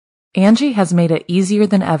Angie has made it easier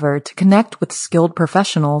than ever to connect with skilled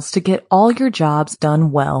professionals to get all your jobs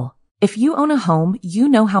done well. If you own a home, you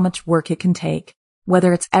know how much work it can take,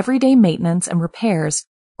 whether it's everyday maintenance and repairs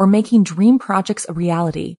or making dream projects a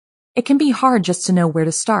reality. It can be hard just to know where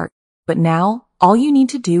to start, but now all you need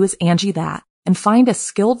to do is Angie that and find a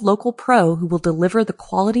skilled local pro who will deliver the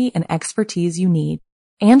quality and expertise you need.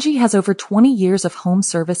 Angie has over 20 years of home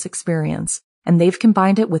service experience, and they've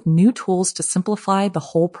combined it with new tools to simplify the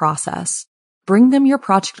whole process. Bring them your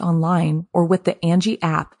project online or with the Angie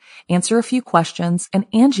app, answer a few questions, and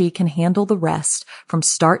Angie can handle the rest from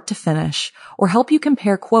start to finish or help you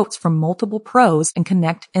compare quotes from multiple pros and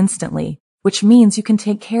connect instantly, which means you can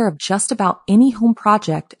take care of just about any home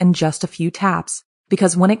project in just a few taps.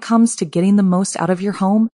 Because when it comes to getting the most out of your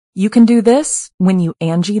home, you can do this when you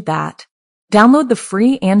Angie that. Download the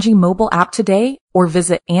free Angie mobile app today or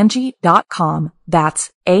visit Angie.com.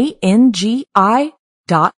 That's ANGI.com.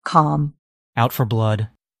 Out for Blood.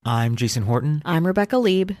 I'm Jason Horton. I'm Rebecca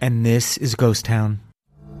Lieb. And this is Ghost Town.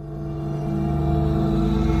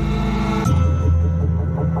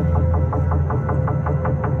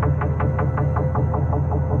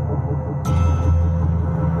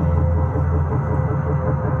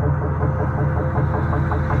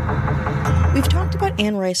 We've talked about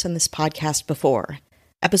Anne Rice on this podcast before.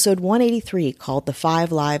 Episode 183 called The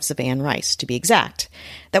 5 Lives of Anne Rice, to be exact.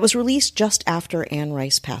 That was released just after Anne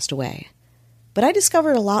Rice passed away. But I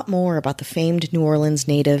discovered a lot more about the famed New Orleans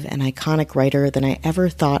native and iconic writer than I ever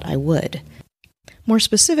thought I would. More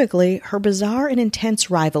specifically, her bizarre and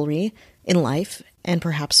intense rivalry, in life, and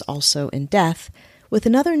perhaps also in death, with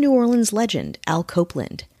another New Orleans legend, Al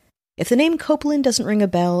Copeland. If the name Copeland doesn't ring a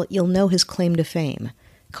bell, you'll know his claim to fame.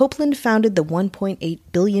 Copeland founded the $1.8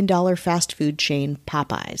 billion fast food chain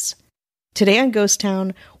Popeyes. Today on Ghost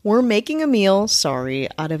Town, we're making a meal,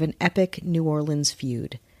 out of an epic New Orleans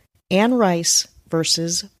feud. Anne Rice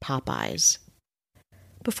versus Popeyes.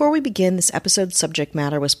 Before we begin, this episode's subject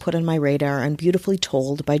matter was put on my radar and beautifully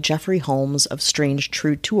told by Jeffrey Holmes of Strange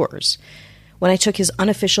True Tours, when I took his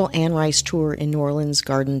unofficial Anne Rice tour in New Orleans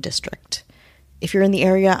Garden District. If you're in the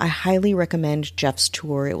area, I highly recommend Jeff's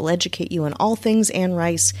tour. It will educate you on all things Anne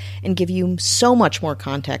Rice and give you so much more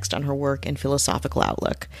context on her work and philosophical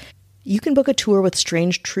outlook. You can book a tour with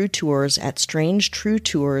Strange True Tours at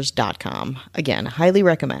strangetruetours.com. Again, highly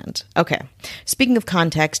recommend. Okay, speaking of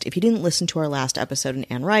context, if you didn't listen to our last episode on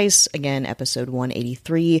Anne Rice, again, episode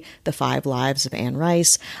 183, The 5 Lives of Anne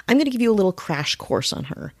Rice, I'm going to give you a little crash course on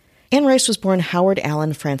her. Anne Rice was born Howard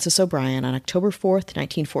Allen Francis O'Brien on October 4th,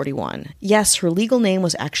 1941. Yes, her legal name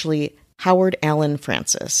was actually Howard Allen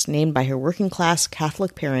Francis, named by her working-class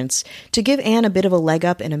Catholic parents to give Anne a bit of a leg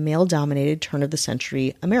up in a male-dominated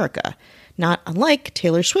turn-of-the-century America. Not unlike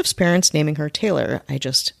Taylor Swift's parents naming her Taylor. I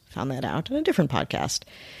just found that out on a different podcast.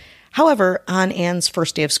 However, on Anne's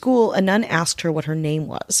first day of school, a nun asked her what her name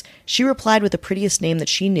was. She replied with the prettiest name that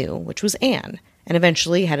she knew, which was Anne, and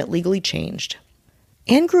eventually had it legally changed.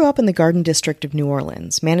 Anne grew up in the Garden District of New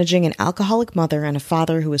Orleans, managing an alcoholic mother and a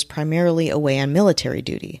father who was primarily away on military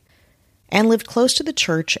duty. Anne lived close to the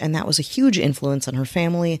church, and that was a huge influence on her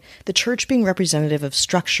family, the church being representative of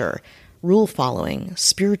structure, rule-following,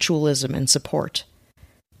 spiritualism, and support.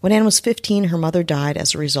 When Anne was 15, her mother died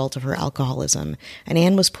as a result of her alcoholism, and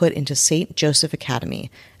Anne was put into St. Joseph Academy,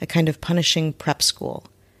 a kind of punishing prep school.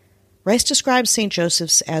 Rice describes St.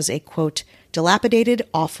 Joseph's as a, quote, dilapidated,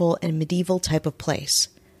 awful, and medieval type of place.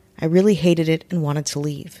 I really hated it and wanted to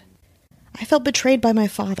leave. I felt betrayed by my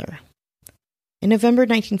father. In November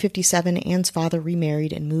 1957, Anne's father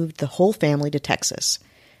remarried and moved the whole family to Texas.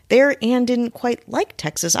 There, Anne didn't quite like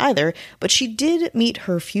Texas either, but she did meet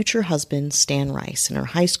her future husband, Stan Rice, in her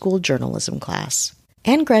high school journalism class.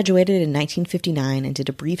 Anne graduated in 1959 and did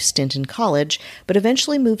a brief stint in college, but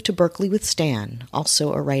eventually moved to Berkeley with Stan,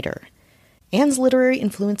 also a writer. Anne's literary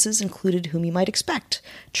influences included whom you might expect: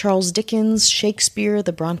 Charles Dickens, Shakespeare,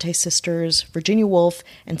 the Bronte sisters, Virginia Woolf,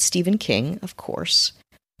 and Stephen King, of course.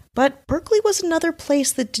 But Berkeley was another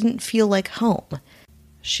place that didn't feel like home.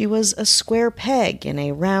 She was a square peg in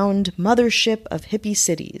a round mothership of hippie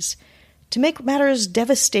cities. To make matters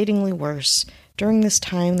devastatingly worse, during this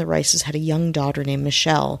time the Rices had a young daughter named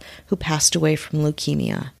Michelle who passed away from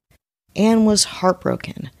leukemia. Anne was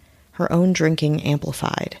heartbroken, her own drinking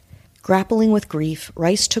amplified. Grappling with grief,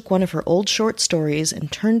 Rice took one of her old short stories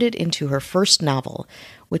and turned it into her first novel,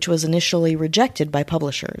 which was initially rejected by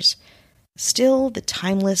publishers. Still, the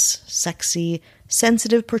timeless, sexy,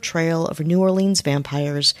 sensitive portrayal of New Orleans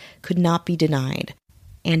vampires could not be denied,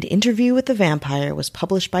 and Interview with the Vampire was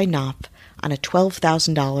published by Knopf on a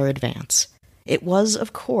 $12,000 advance. It was,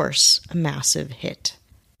 of course, a massive hit.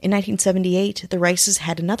 In 1978, the Rices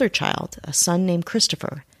had another child, a son named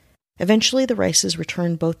Christopher. Eventually, the Rices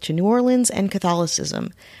returned both to New Orleans and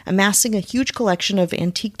Catholicism, amassing a huge collection of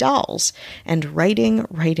antique dolls and writing.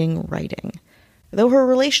 Though her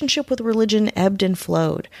relationship with religion ebbed and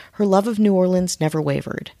flowed, her love of New Orleans never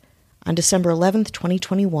wavered. On December 11,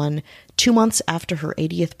 2021, 2 months after her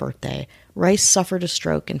 80th birthday, Rice suffered a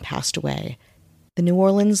stroke and passed away. The New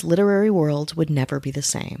Orleans literary world would never be the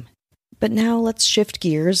same. But now let's shift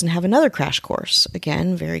gears and have another crash course.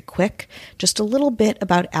 Again, very quick, just a little bit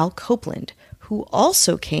about Al Copeland, who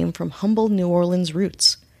also came from humble New Orleans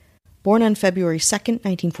roots. Born on February 2,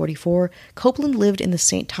 1944, Copeland lived in the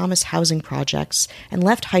St. Thomas housing projects and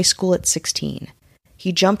left high school at 16.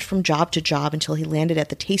 He jumped from job to job until he landed at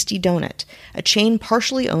the Tasty Donut, a chain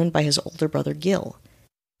partially owned by his older brother Gil.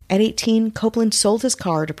 At 18, Copeland sold his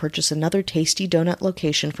car to purchase another Tasty Donut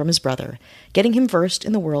location from his brother, getting him versed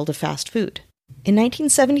in the world of fast food. In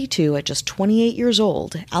 1972, at just 28 years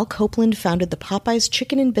old, Al Copeland founded the Popeyes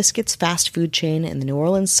Chicken and Biscuits fast food chain in the New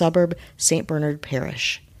Orleans suburb St. Bernard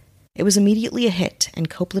Parish. It was immediately a hit, and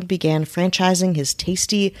Copeland began franchising his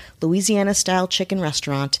tasty Louisiana-style chicken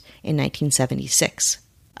restaurant in 1976.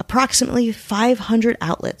 Approximately 500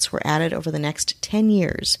 outlets were added over the next 10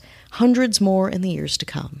 years, hundreds more in the years to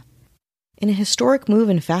come. In a historic move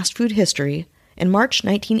in fast food history, in March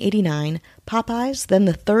 1989, Popeyes, then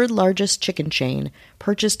the third largest chicken chain,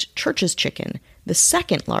 purchased Church's Chicken, the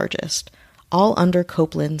second largest, all under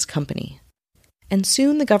Copeland's company. And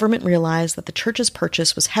soon the government realized that the Church's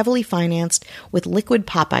purchase was heavily financed with liquid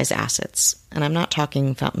Popeyes assets, and I'm not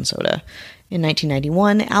talking fountain soda. In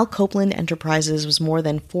 1991, Al Copeland Enterprises was more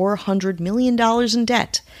than $400 million in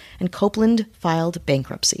debt, and Copeland filed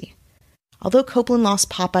bankruptcy. Although Copeland lost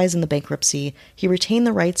Popeyes in the bankruptcy, he retained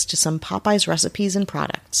the rights to some Popeyes recipes and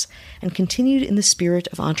products, and continued in the spirit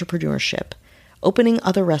of entrepreneurship, opening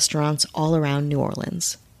other restaurants all around New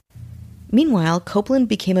Orleans. Meanwhile, Copeland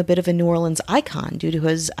became a bit of a New Orleans icon due to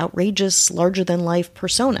his outrageous, larger-than-life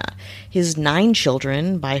persona, his 9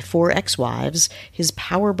 children by 4 ex-wives, his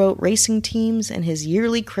powerboat racing teams, and his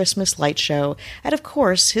yearly Christmas light show, and of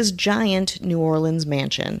course, his giant New Orleans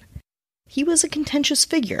mansion. He was a contentious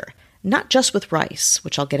figure, not just with Rice,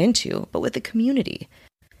 which I'll get into, but with the community.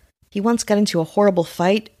 He once got into a horrible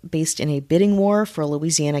fight based in a bidding war for a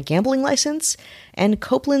Louisiana gambling license, and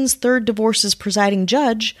Copeland's third divorce's presiding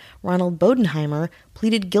judge, Ronald Bodenheimer,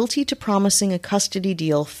 pleaded guilty to promising a custody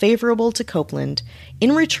deal favorable to Copeland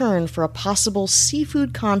in return for a possible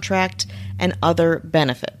seafood contract and other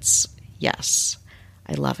benefits. Yes,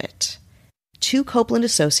 I love it. 2 Copeland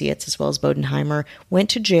associates, as well as Bodenheimer, went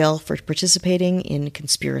to jail for participating in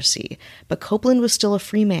conspiracy, but Copeland was still a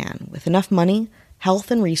free man with enough money,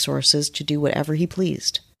 health, and resources to do whatever he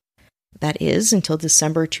pleased. That is, until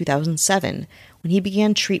December 2007, when he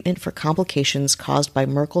began treatment for complications caused by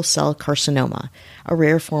Merkel cell carcinoma, a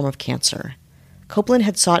rare form of cancer. Copeland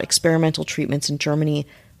had sought experimental treatments in Germany,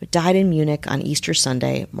 but died in Munich on Easter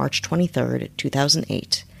Sunday, March 23,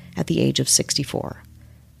 2008, at the age of 64.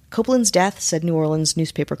 Copeland's death, said New Orleans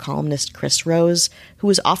newspaper columnist Chris Rose, who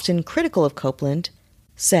was often critical of Copeland,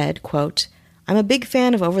 said, quote, "I'm a big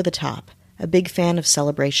fan of Over the Top, a big fan of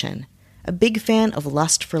celebration, a big fan of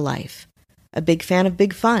lust for life, a big fan of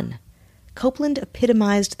big fun. Copeland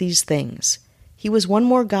epitomized these things. He was one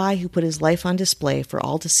more guy who put his life on display for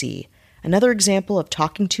all to see, another example of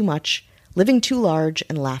talking too much, living too large,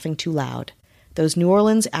 and laughing too loud. Those New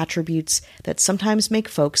Orleans attributes that sometimes make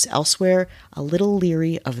folks elsewhere a little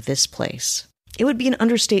leery of this place." It would be an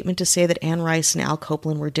understatement to say that Anne Rice and Al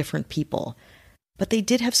Copeland were different people, but they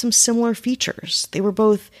did have some similar features. They were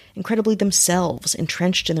both incredibly themselves,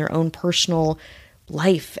 entrenched in their own personal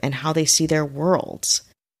life and how they see their worlds.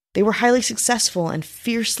 They were highly successful and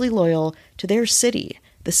fiercely loyal to their city,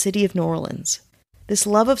 the city of New Orleans. This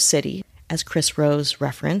love of city, as Chris Rose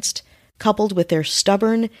referenced, coupled with their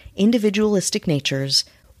stubborn, individualistic natures,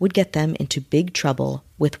 would get them into big trouble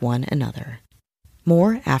with one another.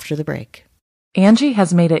 More after the break. Angie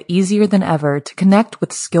has made it easier than ever to connect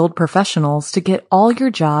with skilled professionals to get all your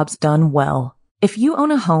jobs done well. If you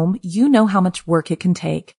own a home, you know how much work it can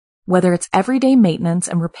take, whether it's everyday maintenance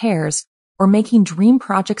and repairs or making dream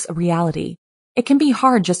projects a reality. It can be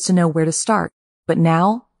hard just to know where to start, but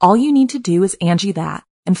now all you need to do is Angie that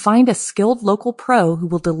and find a skilled local pro who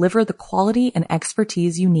will deliver the quality and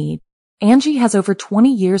expertise you need. Angie has over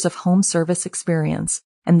 20 years of home service experience,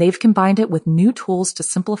 and they've combined it with new tools to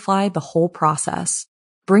simplify the whole process.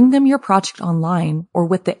 Bring them your project online or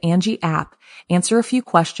with the Angie app, answer a few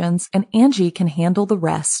questions, and Angie can handle the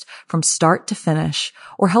rest from start to finish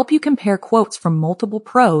or help you compare quotes from multiple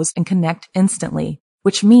pros and connect instantly.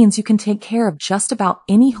 which means you can take care of just about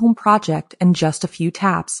any home project in just a few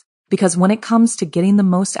taps. Because when it comes to getting the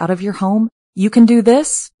most out of your home, you can do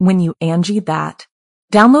this when you Angie that.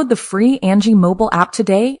 Download the free Angie mobile app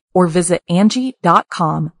today or visit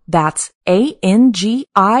Angie.com. That's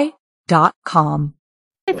ANGI.com.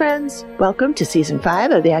 Hey friends, welcome to Season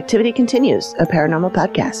 5 of The Activity Continues, a paranormal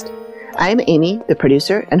podcast. I'm Amy, the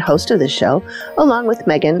producer and host of this show, along with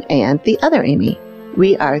Megan and the other Amy.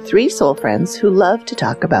 We are three soul friends who love to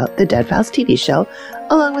talk about the Dead Files TV show,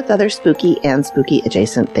 along with other spooky and spooky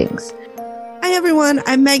adjacent things. Hi everyone,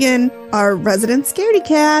 I'm Megan, our resident scaredy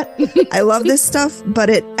cat. I love this stuff, but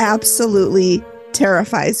it absolutely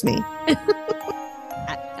terrifies me. It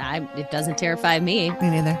doesn't terrify me. Me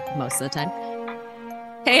neither. Most of the time.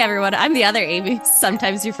 Hey everyone, I'm the other Amy,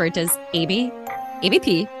 sometimes referred to as Amy,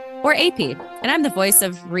 ABP, or AP, and I'm the voice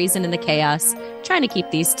of reason in the chaos, trying to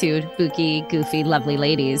keep these two spooky, goofy, lovely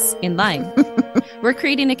ladies in line. We're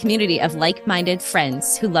creating a community of like-minded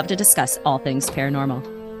friends who love to discuss all things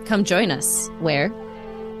paranormal. Come join us, where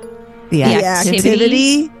the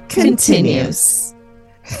activity continues.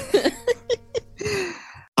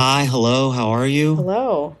 Hi, hello, how are you?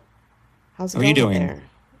 Hello. How's it How are going you doing? there?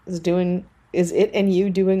 Is it and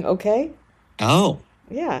you doing okay? Oh,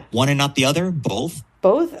 Yeah. one and not the other? Both?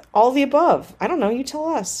 Both? All the above. I don't know. You tell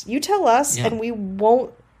us. You tell us, Yeah. and we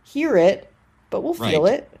won't hear it, but we'll feel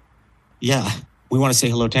Right. it. Yeah. We want to say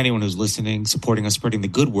hello to anyone who's listening, supporting us, spreading the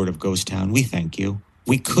good word of Ghost Town. We thank you.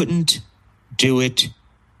 We couldn't do it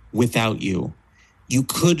without you. You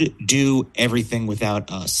could do everything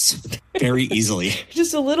without us very easily.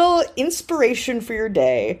 Just a little inspiration for your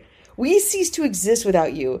day. We cease to exist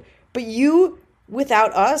without you, but you,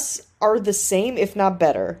 without us, are the same, if not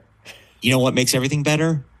better. You know what makes everything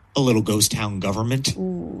better? A little Ghost Town government.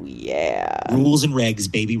 Ooh, yeah. Rules and regs,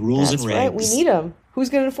 baby. Rules That's and regs. right. We need them. Who's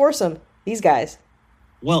going to enforce them? These guys.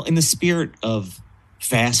 Well, in the spirit of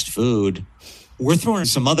fast food, we're throwing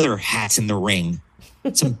some other hats in the ring.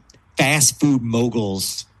 Some fast food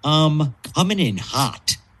moguls. Coming in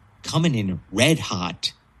hot. Coming in red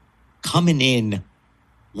hot. Coming in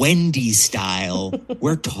Wendy's style.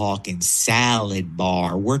 We're talking salad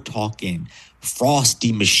bar. We're talking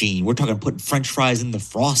Frosty machine. We're talking putting French fries in the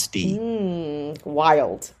Frosty.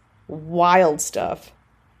 Wild. Wild stuff.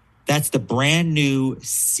 That's the brand new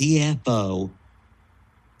CFO,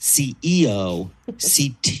 CEO,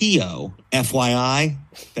 CTO. FYI,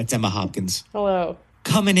 that's Emma Hopkins. Hello.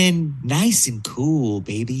 Coming in nice and cool,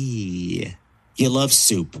 baby. You love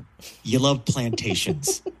soup. You love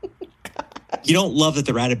plantations. You don't love that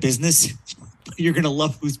they're out of business, but you're going to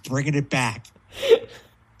love who's bringing it back.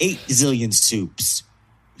 8 zillion soups.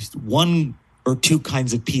 1 or 2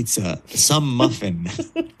 kinds of pizza. Some muffin.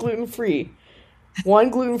 Gluten-free. One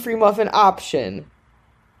gluten-free muffin option.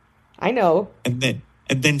 I know. And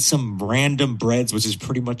then some random breads, which is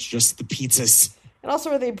pretty much just the pizzas. And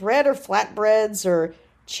also, are they bread or flatbreads or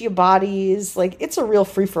ciabattis? Like, it's a real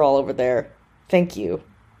free-for-all over there. Thank you.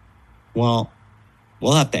 Well,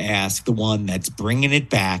 we'll have to ask the one that's bringing it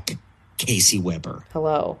back, Casey Weber.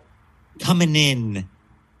 Hello. Coming in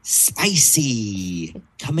spicy.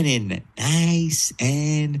 Coming in nice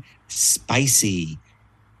and spicy.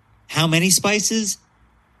 How many spices?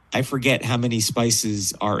 I forget how many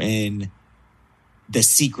spices are in the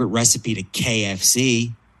secret recipe to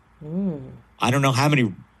KFC. I don't know how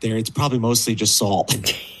many there. It's probably mostly just salt.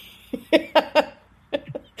 The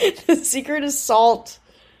secret is salt.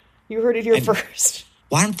 You heard it here first.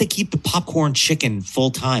 Why don't they keep the popcorn chicken full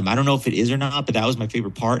time? I don't know if it is or not, but that was my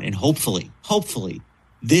favorite part. And hopefully,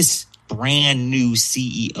 this brand new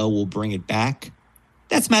CEO will bring it back.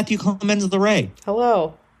 That's Matthew Clemens of the Ray.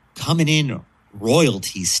 Hello. Coming in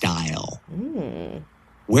royalty style.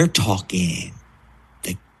 We're talking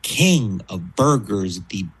the king of burgers,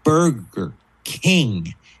 the Burger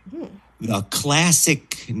King. The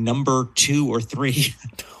classic number 2 or 3.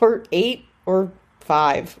 Or 8 or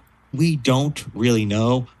 5. We don't really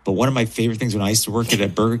know, but one of my favorite things when I used to work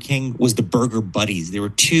at Burger King was the Burger Buddies. There were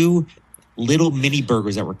 2 little mini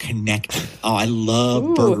burgers that were connected. Oh, I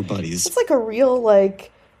love Burger Buddies. It's like a real,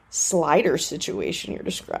 slider situation you're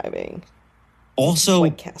describing. Also,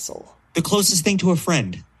 White Castle. the closest thing to a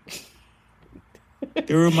friend.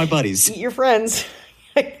 They were my buddies. Eat your friends,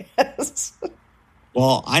 I guess.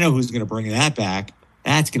 Well, I know who's going to bring that back.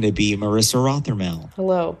 That's going to be Marissa Rothermel.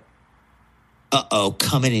 Hello.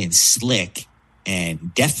 Coming in slick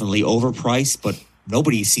and definitely overpriced, but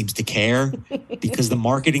nobody seems to care because the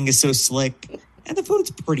marketing is so slick and the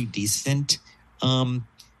food's pretty decent.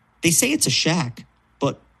 They say it's a shack,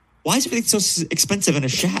 but why is everything so expensive in a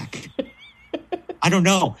shack? I don't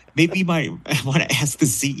know. Maybe I want to ask the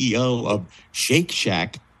CEO of Shake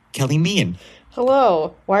Shack, Kelly Meehan.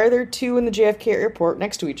 Hello. Why are there two in the JFK airport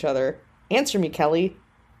next to each other? Answer me, Kelly.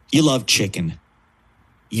 You love chicken.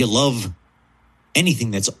 You love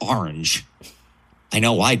anything that's orange. I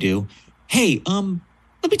know I do. Hey,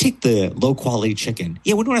 let me take the low quality chicken.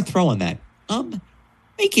 Yeah, what do you want to throw on that?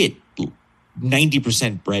 Make it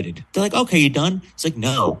 90% breaded. They're like, okay, you done? It's like,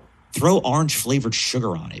 no, throw orange flavored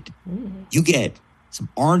sugar on it. You get some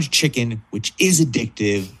orange chicken, which is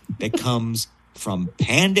addictive, that comes from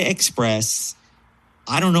Panda Express.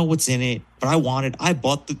 I don't know what's in it, but I want it. I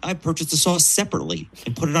purchased the sauce separately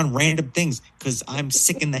and put it on random things because I'm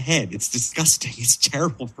sick in the head. It's disgusting. It's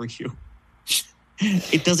terrible for you.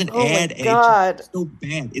 It doesn't add anything. It's so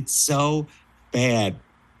bad. It's so bad.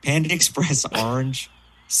 Panda Express orange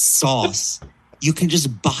sauce. You can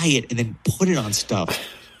just buy it and then put it on stuff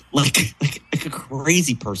like a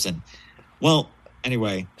crazy person. Well,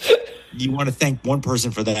 anyway, you want to thank one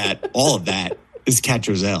person for that. All of that is Kat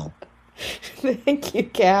Drizel. Thank you,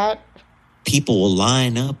 Kat. People will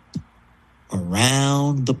line up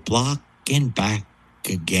around the block and back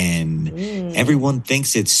again. Everyone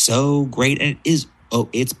thinks it's so great, and it is. Oh,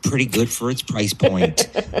 it's pretty good for its price point.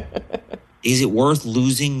 Is it worth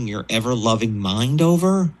losing your ever-loving mind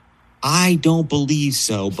over? I don't believe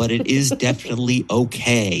so, but it is definitely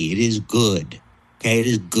okay. It is good. Okay, it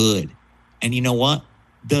is good. And you know what?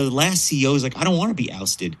 The last CEO is like, I don't want to be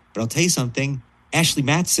ousted, but I'll tell you something. Ashley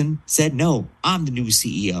Matson said, no, I'm the new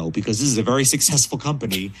CEO because this is a very successful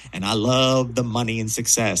company and I love the money and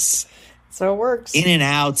success. So it works.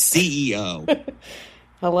 In-N-Out CEO.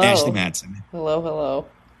 Hello. Ashley Matson. Hello.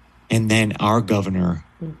 And then our governor.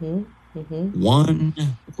 One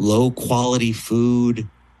low-quality food,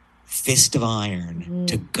 fist of iron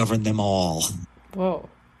to govern them all. Whoa.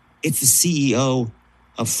 It's the CEO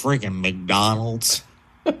of friggin' McDonald's.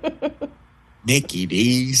 Mickey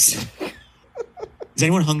D's. Is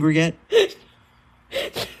anyone hungry yet?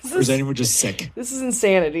 Or is anyone just sick? This is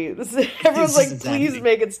insanity. Everyone's like, insanity. Please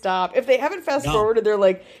make it stop. If they haven't fast-forwarded, they're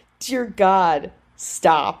like, dear God,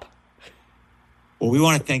 stop. Well, we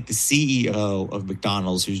want to thank the CEO of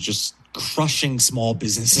McDonald's who's just crushing small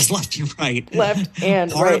businesses left and right. Left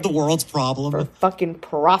and Part right. of the world's problem. For fucking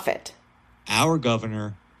profit. Our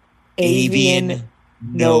governor, Avian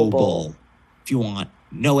Noble. If you want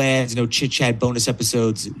no ads, no chit-chat bonus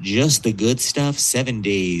episodes, just the good stuff, 7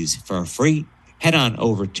 days for free. Head on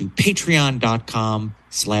over to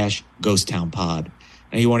patreon.com/ghosttownpod.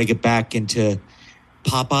 Now you want to get back into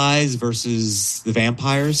Popeyes versus the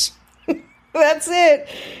vampires? That's it.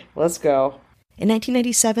 Let's go. In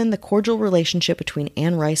 1997, the cordial relationship between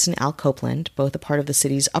Anne Rice and Al Copeland, both a part of the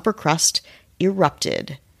city's upper crust,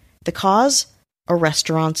 erupted. The cause? A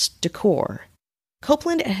restaurant's decor.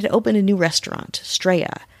 Copeland had opened a new restaurant,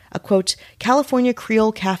 Straya, a, quote, California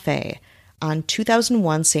Creole Cafe, on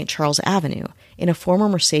 2001 St. Charles Avenue, in a former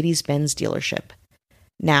Mercedes-Benz dealership.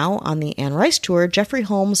 Now, on the Anne Rice tour, Jeffrey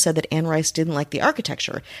Holmes said that Anne Rice didn't like the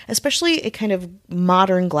architecture, especially a kind of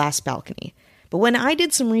modern glass balcony. But when I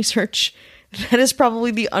did some research, that is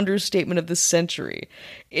probably the understatement of the century.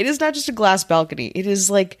 It is not just a glass balcony. It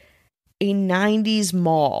is like a 90s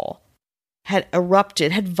mall had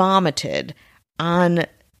erupted, had vomited on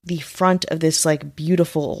the front of this like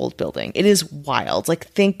beautiful old building. It is wild. Like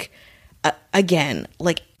think again,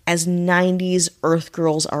 like as 90s Earth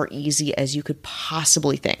Girls Are Easy as you could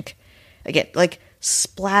possibly think. Again, like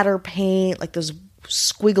splatter paint, like those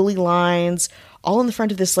squiggly lines, all in the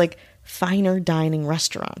front of this like finer dining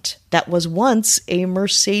restaurant that was once a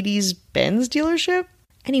Mercedes-Benz dealership.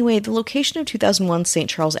 Anyway, the location of 2001 St.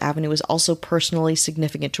 Charles Avenue was also personally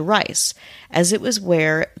significant to Rice, as it was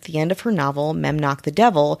where, at the end of her novel, Memnoch the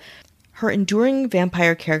Devil, her enduring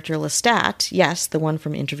vampire character Lestat, yes, the one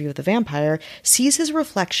from Interview with the Vampire, sees his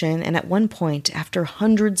reflection and at one point, after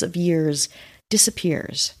hundreds of years,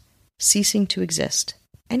 disappears, ceasing to exist.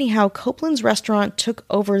 Anyhow, Copeland's restaurant took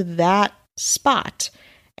over that spot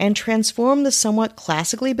and transformed the somewhat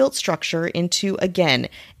classically built structure into, again,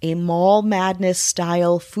 a Mall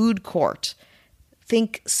Madness-style food court.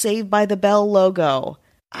 Think Saved by the Bell logo.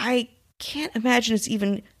 I can't imagine it's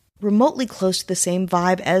even remotely close to the same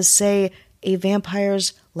vibe as, say, a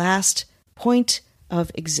vampire's last point of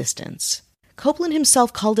existence. Copeland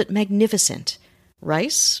himself called it magnificent.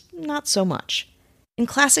 Rice, not so much. In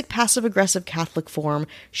classic passive-aggressive Catholic form,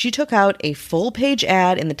 she took out a full-page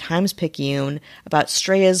ad in the Times-Picayune about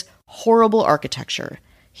Straya's horrible architecture.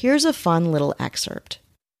 Here's a fun little excerpt.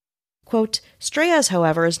 Quote, Straya's,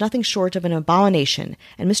 however, is nothing short of an abomination,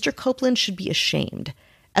 and Mr. Copeland should be ashamed.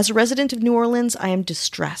 As a resident of New Orleans, I am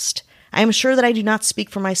distressed. I am sure that I do not speak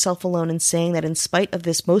for myself alone in saying that in spite of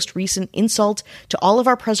this most recent insult to all of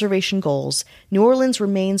our preservation goals, New Orleans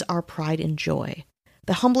remains our pride and joy.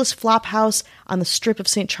 The humblest flop house on the strip of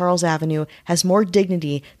St. Charles Avenue has more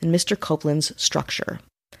dignity than Mr. Copeland's structure.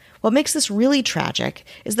 What makes this really tragic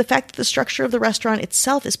is the fact that the structure of the restaurant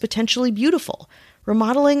itself is potentially beautiful.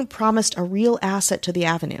 Remodeling promised a real asset to the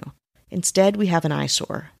avenue. Instead, we have an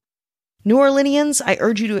eyesore. New Orleanians, I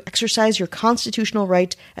urge you to exercise your constitutional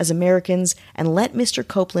right as Americans and let Mr.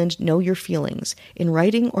 Copeland know your feelings, in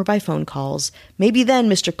writing or by phone calls. Maybe then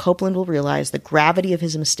Mr. Copeland will realize the gravity of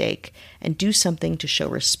his mistake and do something to show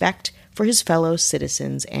respect for his fellow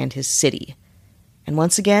citizens and his city. And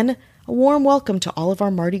once again, a warm welcome to all of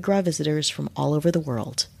our Mardi Gras visitors from all over the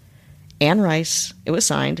world. Anne Rice, it was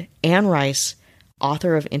signed, Anne Rice,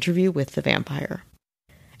 author of Interview with the Vampire.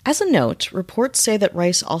 As a note, reports say that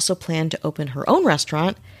Rice also planned to open her own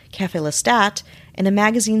restaurant, Café Lestat, in a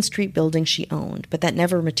Magazine Street building she owned, but that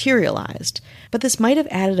never materialized. But this might have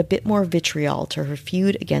added a bit more vitriol to her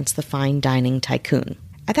feud against the fine dining tycoon.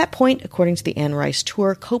 At that point, according to the Anne Rice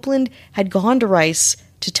tour, Copeland had gone to Rice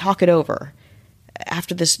to talk it over.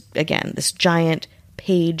 After this, again, this giant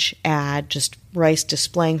page ad, just Rice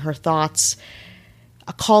displaying her thoughts,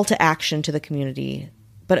 a call to action to the community.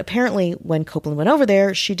 But apparently, when Copeland went over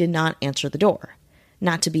there, she did not answer the door.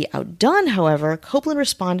 Not to be outdone, however, Copeland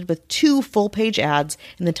responded with 2 full-page ads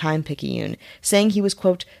in the Time-Picayune, saying he was,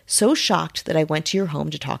 quote, so shocked that I went to your home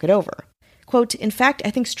to talk it over. Quote, in fact, I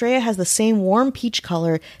think Straya has the same warm peach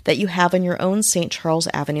color that you have in your own St. Charles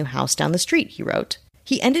Avenue house down the street, he wrote.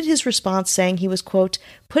 He ended his response saying he was, quote,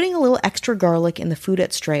 putting a little extra garlic in the food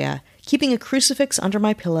at Straya, keeping a crucifix under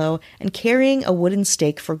my pillow, and carrying a wooden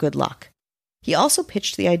stake for good luck. He also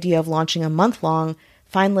pitched the idea of launching a month-long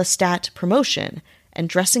Find Lestat promotion and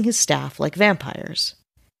dressing his staff like vampires.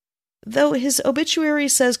 Though his obituary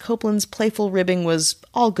says Copeland's playful ribbing was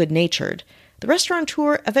all good-natured, the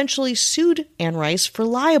restaurateur eventually sued Anne Rice for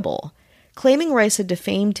libel, claiming Rice had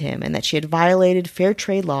defamed him and that she had violated fair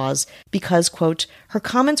trade laws because, quote, her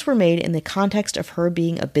comments were made in the context of her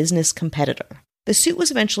being a business competitor. The suit was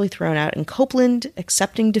eventually thrown out, and Copeland,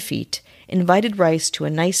 accepting defeat, invited Rice to a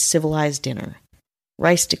nice civilized dinner.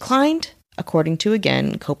 Rice declined, according to,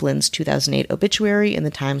 again, Copeland's 2008 obituary in the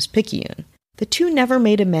Times-Picayune. The two never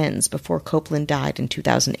made amends before Copeland died in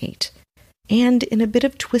 2008. And in a bit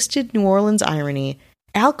of twisted New Orleans irony,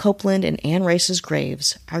 Al Copeland and Anne Rice's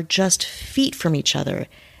graves are just feet from each other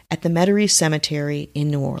at the Metairie Cemetery in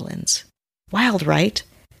New Orleans. Wild, right?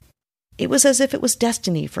 It was as if it was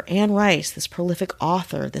destiny for Anne Rice, this prolific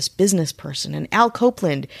author, this business person, and Al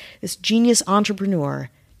Copeland, this genius entrepreneur,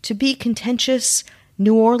 to be contentious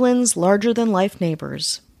New Orleans larger-than-life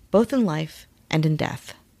neighbors, both in life and in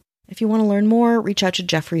death. If you want to learn more, reach out to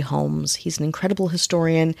Jeffrey Holmes. He's an incredible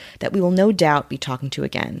historian that we will no doubt be talking to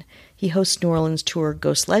again. He hosts New Orleans tour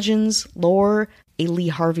Ghost Legends, Lore, a Lee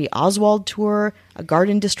Harvey Oswald tour, a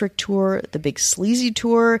Garden District tour, the Big Sleazy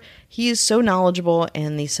tour. He is so knowledgeable,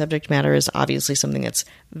 and the subject matter is obviously something that's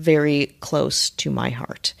very close to my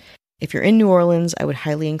heart. If you're in New Orleans, I would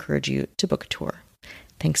highly encourage you to book a tour.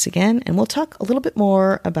 Thanks again, and we'll talk a little bit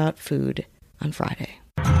more about food on Friday.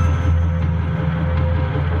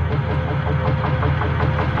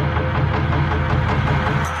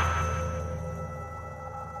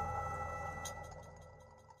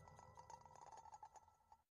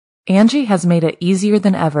 Angie has made it easier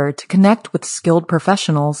than ever to connect with skilled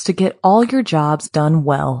professionals to get all your jobs done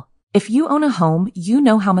well. If you own a home, you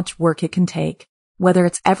know how much work it can take, whether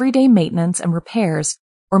it's everyday maintenance and repairs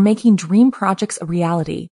or making dream projects a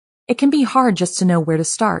reality. It can be hard just to know where to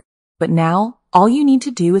start, but now all you need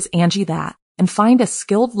to do is Angie that and find a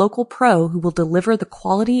skilled local pro who will deliver the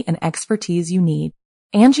quality and expertise you need.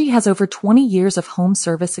 Angie has over 20 years of home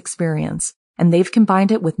service experience, and they've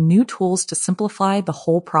combined it with new tools to simplify the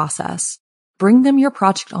whole process. Bring them your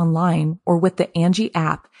project online or with the Angie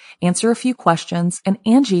app, answer a few questions, and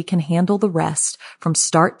Angie can handle the rest from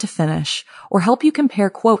start to finish, or help you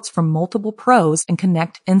compare quotes from multiple pros and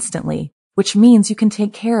connect instantly, which means you can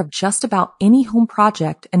take care of just about any home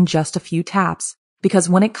project in just a few taps. Because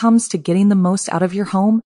when it comes to getting the most out of your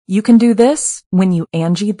home, you can do this when you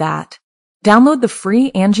Angie that. Download the free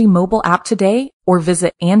Angie mobile app today or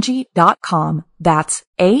visit Angie.com. That's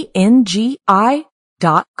ANGI.com.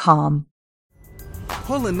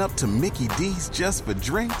 Pulling up to Mickey D's just for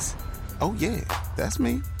drinks? Oh yeah, that's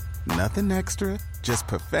me. Nothing extra, just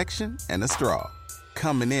perfection and a straw.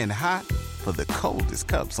 Coming in hot for the coldest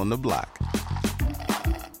cups on the block.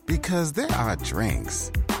 Because there are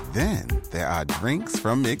drinks. Then there are drinks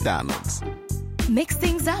from McDonald's. Mix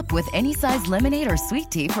things up with any size lemonade or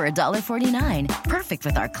sweet tea for $1.49. Perfect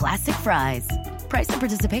with our classic fries. Price and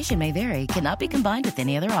participation may vary. Cannot be combined with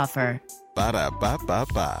any other offer.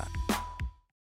 Ba-da-ba-ba-ba.